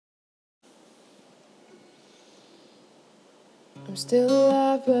I'm still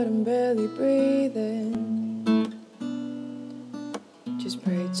alive, but I'm barely breathing. Just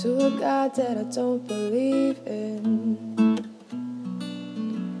pray to a God that I don't believe in.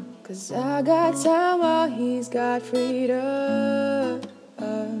 'Cause I got time while he's got freedom.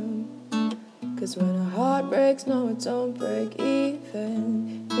 'Cause when a heart breaks, no, it don't break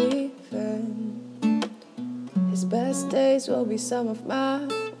even. His best days will be some of my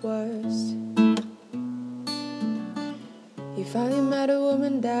worst. He finally met a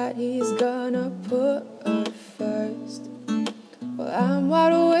woman that he's gonna put first. Well, I'm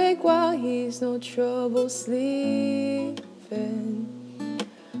wide awake while he's no trouble sleeping.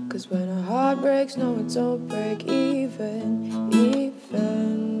 'Cause when a heart breaks, no, it don't break even,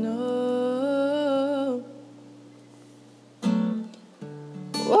 no.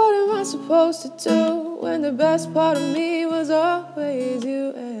 What am I supposed to do when the best part of me was always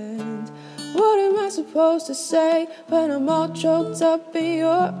you? And what am I supposed to say when I'm all choked up and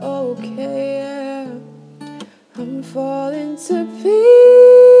you're okay? Yeah. I'm falling to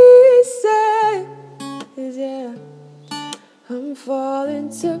pieces, yeah. I'm falling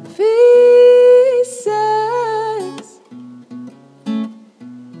to pieces.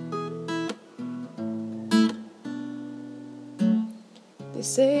 They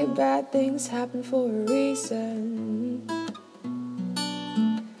say bad things happen for a reason,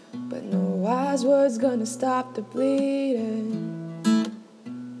 but no wise words gonna stop the bleeding.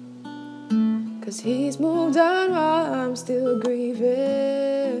 'Cause he's moved on while I'm still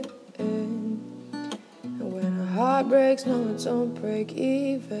grieving. And when a heart breaks, no, it don't break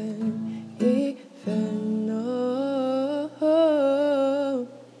even, no.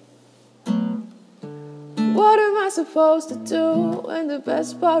 What am I supposed to do when the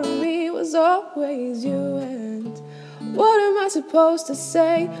best part of me was always you? And what am I supposed to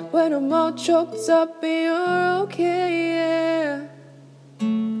say when I'm all choked up and you're okay? Yeah.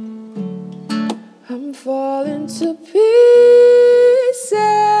 I'm falling to pieces,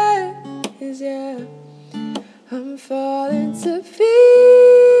 yeah. I'm falling to pieces,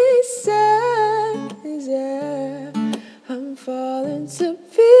 yeah. I'm falling to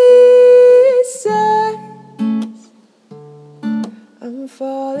pieces. I'm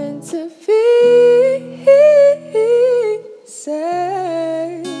falling to pieces.